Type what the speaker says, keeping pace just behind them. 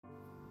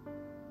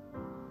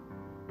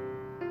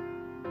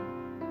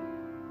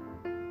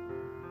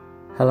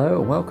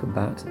Hello and welcome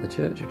back to the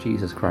Church of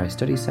Jesus Christ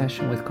study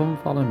session with Come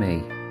Follow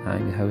Me.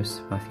 I'm your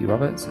host Matthew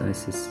Roberts and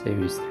this is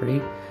Series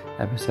 3,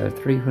 Episode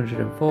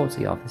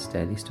 340 of this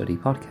daily study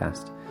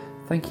podcast.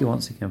 Thank you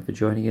once again for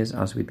joining us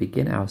as we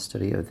begin our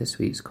study of this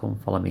week's Come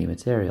Follow Me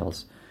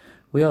materials.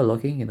 We are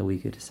looking in the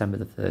week of December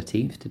the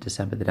 13th to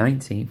December the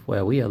 19th,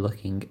 where we are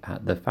looking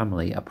at the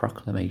family, a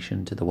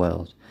proclamation to the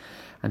world.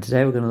 And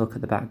today we're going to look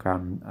at the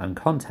background and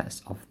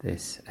context of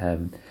this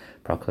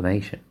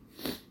proclamation.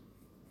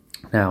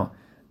 Now,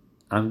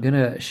 I'm going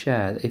to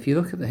share, if you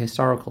look at the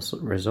historical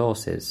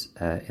resources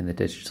in the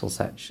digital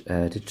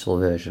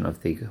version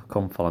of the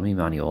Come Follow Me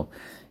manual,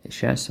 it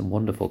shares some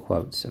wonderful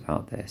quotes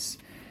about this.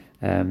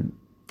 And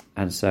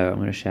so I'm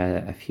going to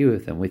share a few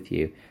of them with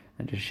you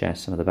and just share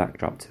some of the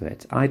backdrop to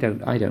it. I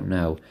don't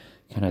know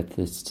kind of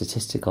the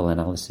statistical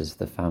analysis of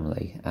the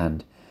family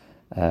and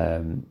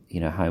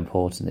how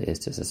important it is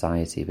to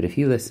society. But if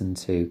you listen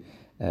to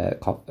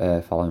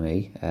Follow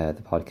Me,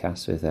 the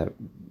podcast with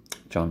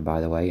John,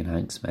 by the way, and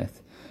Hank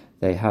Smith,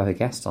 they have a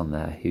guest on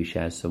there who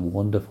shares some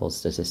wonderful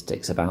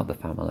statistics about the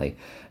family,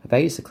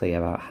 basically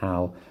about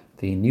how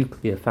the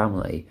nuclear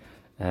family,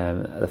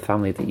 the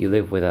family that you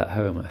live with at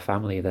home, a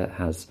family that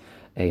has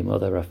a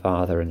mother, a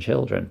father, and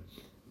children,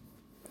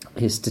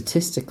 is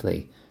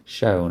statistically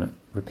shown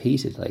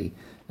repeatedly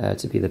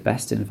to be the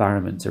best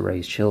environment to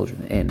raise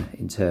children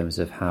in terms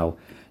of how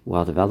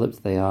well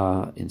developed they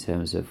are, in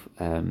terms of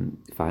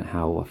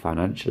how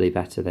financially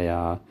better they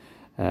are,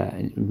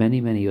 and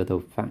many other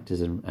factors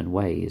and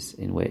ways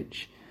in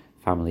which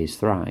families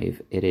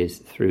thrive. It is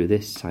through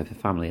this type of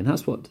family, and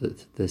that's what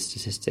the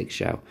statistics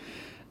show.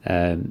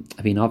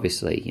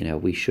 Obviously,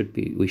 we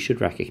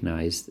should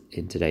recognise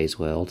in today's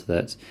world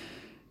that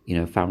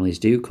families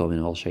do come in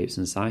all shapes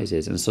and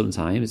sizes, and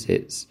sometimes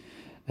it's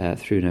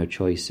through no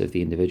choice of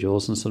the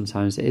individuals, and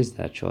sometimes it is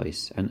their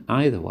choice. And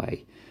either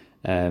way,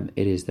 it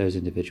is those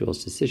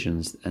individuals'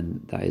 decisions,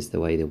 and that is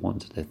the way they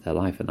want to live their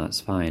life, and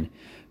that's fine.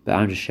 But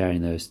I'm just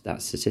sharing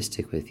that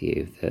statistic with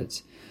you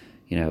that,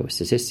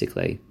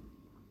 statistically,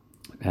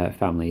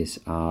 families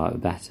are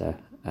better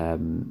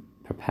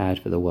prepared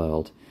for the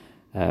world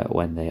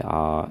when they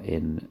are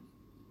in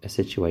a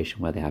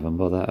situation where they have a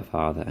mother, a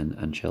father,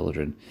 and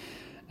children.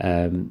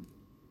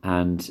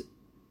 And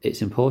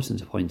it's important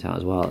to point out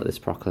as well that this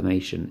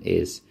proclamation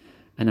is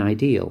an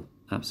ideal,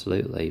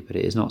 absolutely, but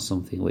it is not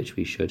something which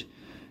we should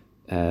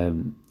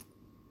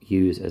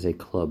use as a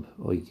club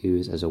or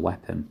use as a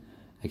weapon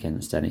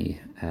against any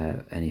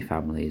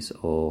families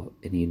or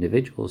any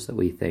individuals that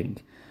we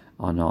think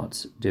are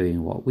not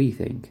doing what we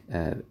think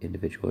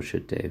individuals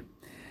should do.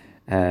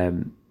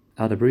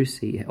 Elder Bruce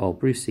C.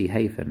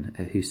 Hafen,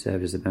 who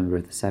served as a member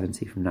of the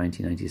 70 from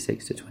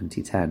 1996 to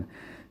 2010,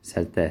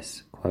 said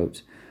this,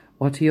 quote,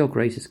 "What are your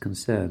greatest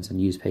concerns?" a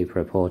newspaper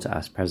reporter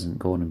asked President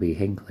Gordon B.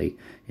 Hinckley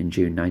in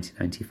June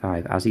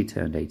 1995 as he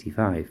turned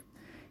 85.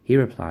 He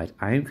replied,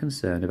 "I am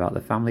concerned about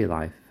the family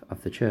life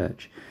of the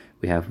church.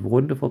 We have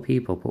wonderful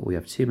people, but we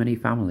have too many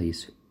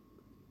families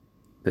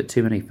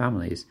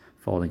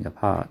falling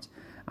apart.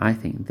 I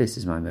think this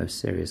is my most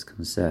serious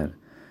concern."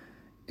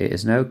 It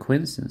is no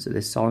coincidence that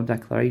this solemn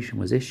declaration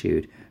was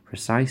issued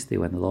precisely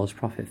when the Lord's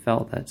prophet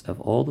felt that, of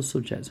all the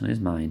subjects on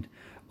his mind,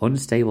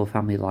 unstable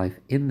family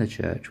life in the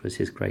church was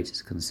his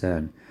greatest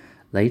concern.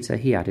 Later,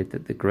 he added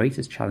that the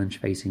greatest challenge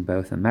facing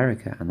both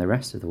America and the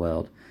rest of the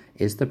world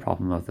is the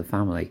problem of the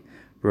family,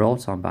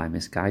 brought on by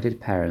misguided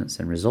parents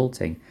and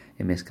resulting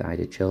in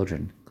misguided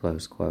children,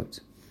 close quote.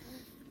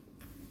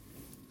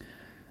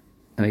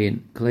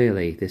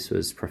 Clearly this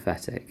was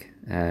prophetic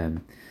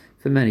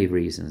for many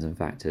reasons and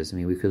factors.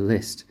 We could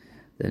list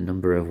the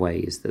number of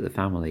ways that the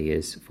family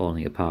is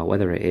falling apart,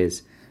 whether it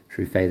is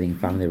through failing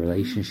family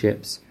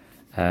relationships,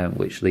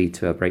 which lead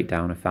to a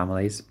breakdown of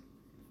families,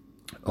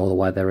 or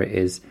whether it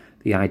is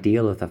the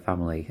ideal of the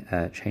family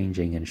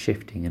changing and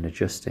shifting and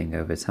adjusting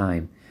over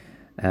time.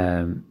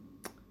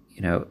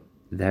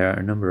 There are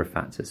a number of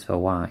factors for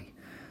why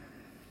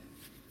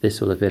this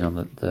will have been on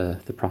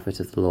the prophet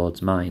of the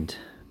Lord's mind.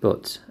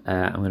 But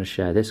I'm going to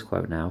share this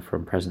quote now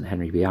from President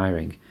Henry B.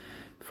 Eyring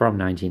from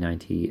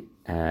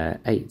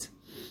 1998,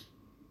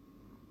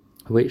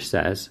 which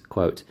says,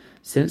 quote,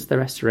 "Since the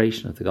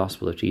restoration of the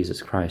gospel of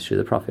Jesus Christ through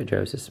the prophet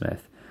Joseph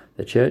Smith,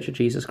 the Church of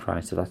Jesus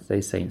Christ of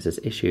Latter-day Saints has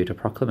issued a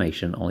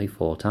proclamation only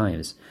 4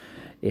 times.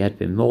 It had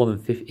been more than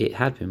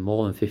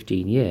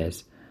 15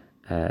 years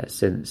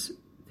since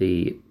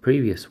the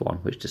previous one,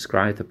 which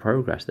described the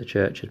progress the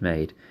Church had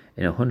made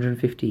in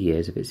 150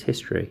 years of its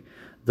history.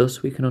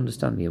 Thus we can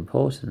understand the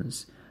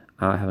importance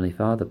our Heavenly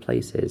Father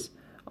places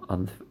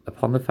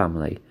upon the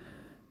family,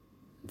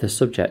 the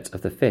subject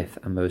of the 5th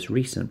and most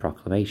recent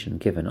proclamation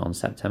given on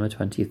September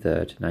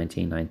 23rd,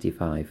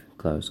 1995,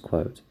 close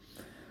quote."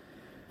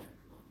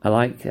 I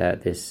like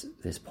this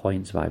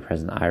point by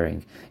President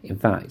Eyring. In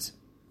fact,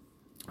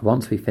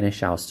 once we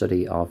finish our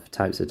study of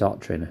types of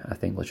doctrine, I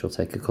think which will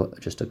take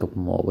just a couple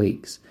more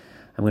weeks,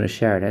 I'm going to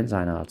share an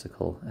Ensign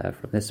article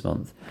from this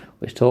month,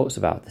 which talks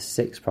about the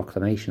 6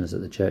 proclamations that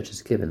the Church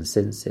has given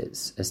since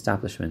its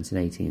establishment in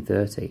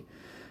 1830.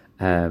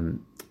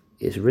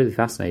 it's really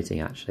fascinating,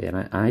 actually, and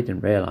I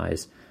didn't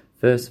realise,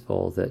 first of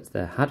all, that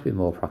there had been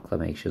more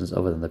proclamations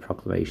other than the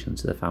proclamation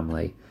to the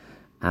family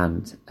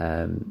and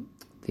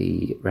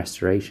the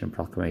Restoration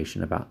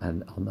Proclamation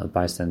on the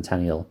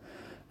bicentennial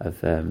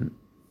of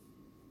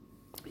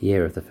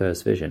year of the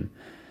first vision.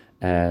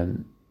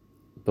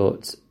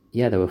 But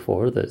yeah, there were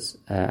 4 others,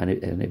 and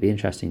it'd be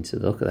interesting to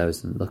look at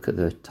those and look at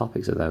the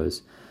topics of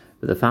those.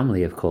 But the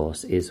family, of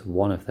course, is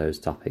one of those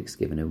topics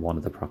given in one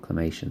of the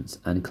proclamations,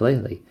 and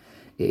clearly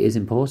it is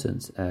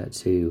important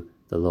to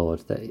the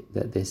Lord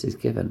that this is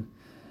given.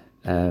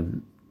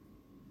 So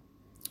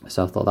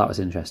I thought that was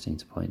interesting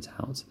to point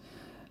out.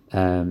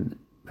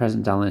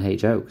 President Dallin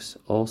H. Oakes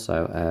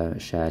also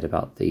shared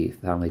about the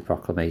family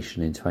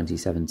proclamation in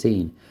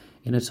 2017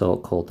 in a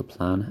talk called The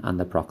Plan and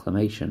the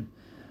Proclamation.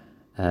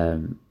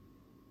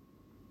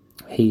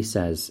 He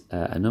says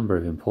a number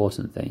of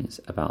important things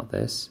about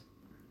this.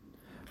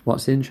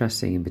 What's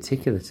interesting in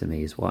particular to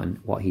me is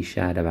what he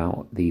shared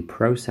about the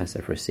process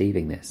of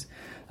receiving this.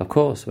 Of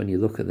course, when you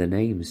look at the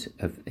names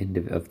of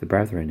the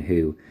brethren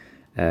who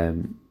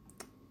kind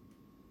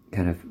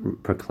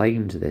of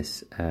proclaimed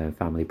this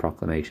family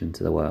proclamation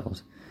to the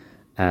world,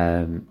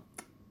 5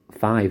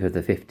 of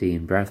the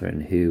 15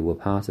 brethren who were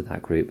part of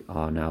that group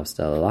are now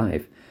still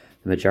alive.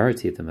 The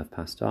majority of them have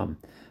passed on.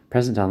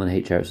 President Dallin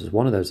H. Oakes was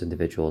one of those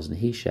individuals, and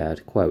he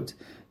shared, quote,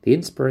 "The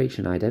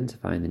inspiration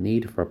identifying the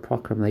need for a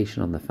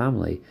proclamation on the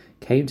family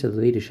came to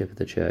the leadership of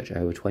the Church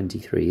over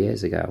 23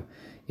 years ago.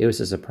 It was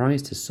a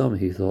surprise to some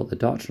who thought the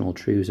doctrinal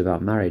truths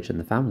about marriage and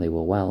the family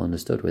were well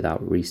understood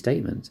without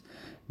restatement.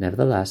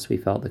 Nevertheless, we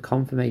felt the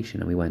confirmation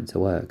and we went to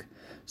work.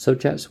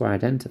 Subjects were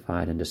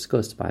identified and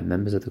discussed by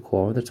members of the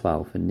Quorum of the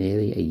 12 for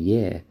nearly a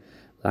year.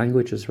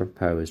 Language was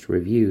proposed,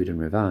 reviewed and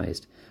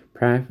revised.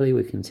 Prayerfully,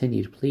 we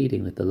continued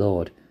pleading with the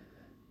Lord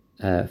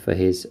for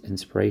his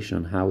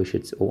inspiration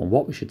on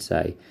what we should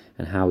say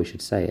and how we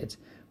should say it.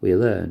 We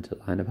learned,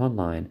 line upon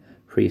line,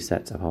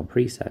 precept upon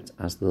precept,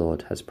 as the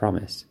Lord has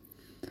promised.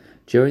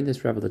 During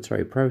this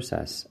revelatory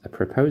process, a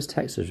proposed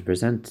text was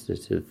presented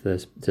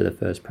to the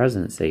First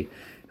Presidency,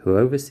 who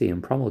oversee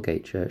and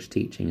promulgate church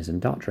teachings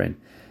and doctrine.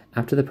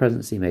 After the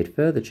presidency made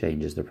further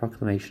changes, the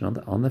proclamation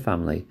on the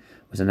family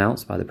was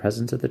announced by the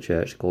President of the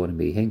Church, Gordon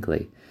B.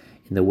 Hinckley.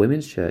 In the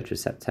Women's Church of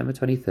September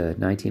 23,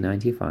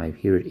 1995,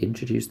 he would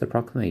introduce the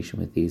proclamation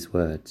with these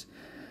words: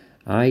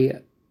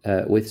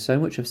 with so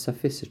much of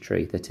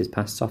sophistry that is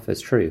passed off as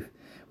truth,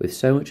 with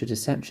so much of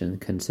deception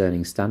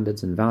concerning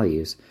standards and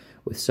values,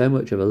 with so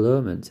much of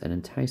allurement and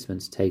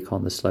enticement to take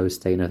on the slow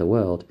stain of the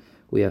world,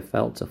 we have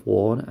felt to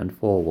warn and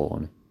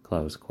forewarn."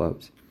 Close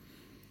quote.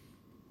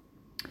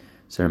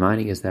 So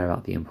reminding us there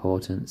about the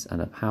importance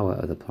and the power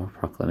of the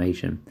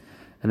proclamation.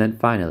 And then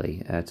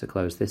finally, to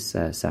close this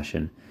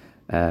session,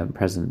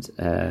 President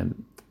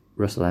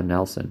Russell M.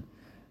 Nelson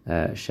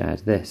shared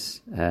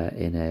this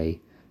in a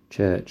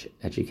church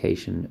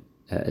education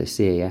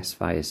CAS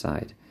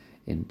fireside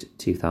in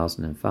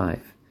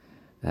 2005,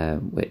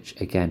 which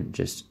again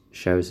just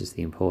shows us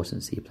the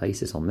importance he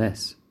places on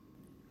this.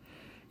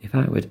 If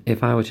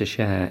I were to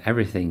share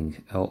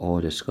everything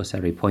or discuss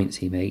every point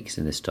he makes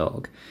in this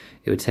talk,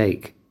 it would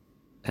take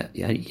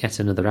yet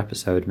another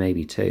episode,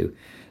 maybe 2.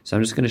 So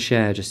I'm just going to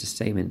share just a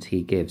statement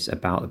he gives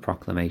about the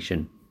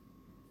proclamation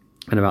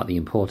and about the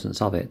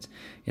importance of it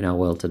in our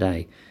world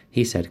today.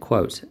 He said,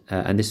 quote,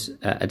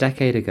 a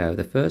decade ago,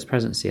 the First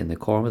Presidency and the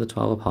Quorum of the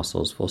 12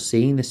 Apostles,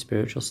 foreseeing this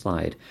spiritual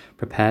slide,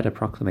 prepared a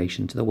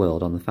proclamation to the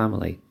world on the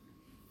family.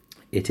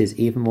 It is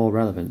even more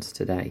relevant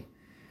today.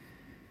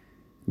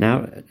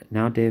 Now,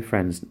 dear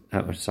friends,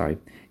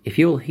 if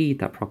you will heed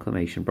that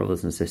proclamation,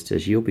 brothers and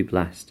sisters, you'll be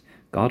blessed.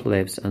 God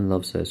lives and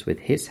loves us. With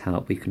his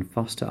help, we can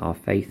foster our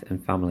faith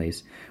and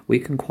families. We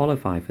can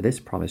qualify for this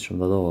promise from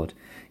the Lord.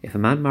 If a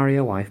man marry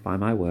a wife by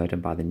my word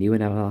and by the new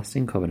and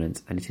everlasting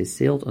covenant, and it is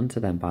sealed unto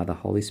them by the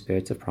Holy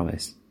Spirit of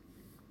promise,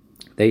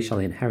 they shall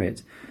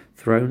inherit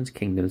thrones,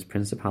 kingdoms,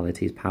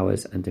 principalities,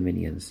 powers, and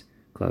dominions.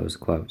 Close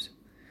quote.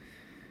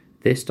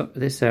 This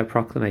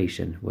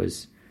proclamation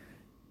was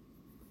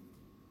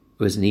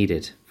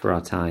needed for our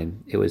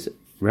time. It was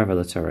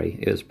revelatory.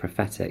 It was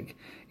prophetic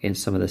in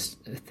some of the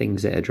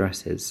things it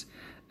addresses.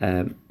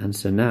 And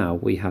so now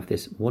we have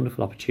this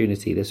wonderful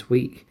opportunity this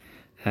week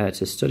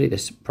to study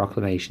this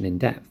proclamation in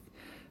depth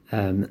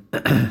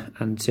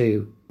and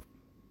to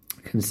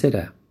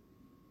consider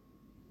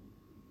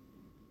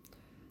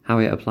how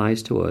it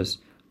applies to us,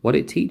 what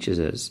it teaches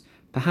us,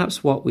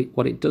 perhaps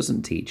what it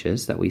doesn't teach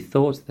us that we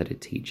thought that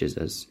it teaches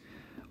us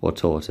or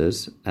taught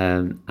us,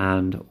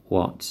 and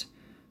what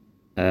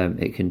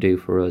it can do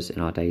for us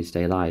in our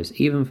day-to-day lives,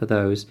 even for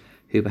those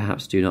who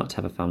perhaps do not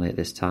have a family at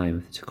this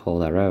time to call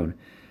their own.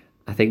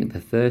 I think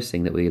the first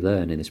thing that we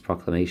learn in this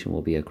proclamation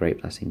will be a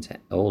great blessing to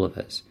all of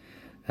us.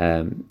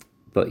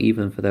 But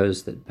even for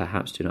those that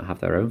perhaps do not have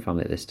their own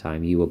family at this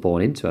time, you were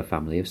born into a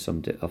family of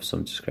some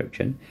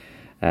description,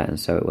 and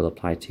so it will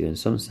apply to you in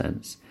some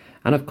sense.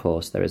 And of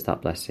course, there is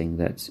that blessing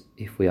that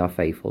if we are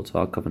faithful to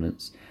our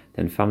covenants,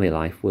 then family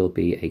life will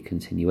be a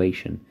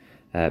continuation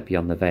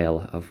beyond the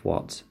veil of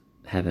what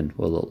heaven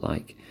will look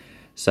like.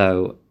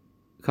 So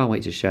Can't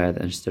wait to share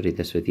and study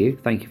this with you.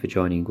 Thank you for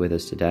joining with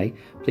us today.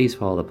 Please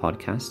follow the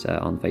podcast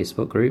on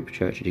Facebook group,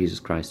 Church of Jesus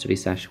Christ Study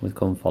Session with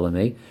Come Follow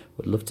Me.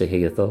 Would love to hear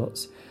your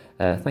thoughts.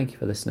 Thank you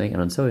for listening,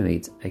 and until we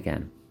meet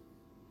again.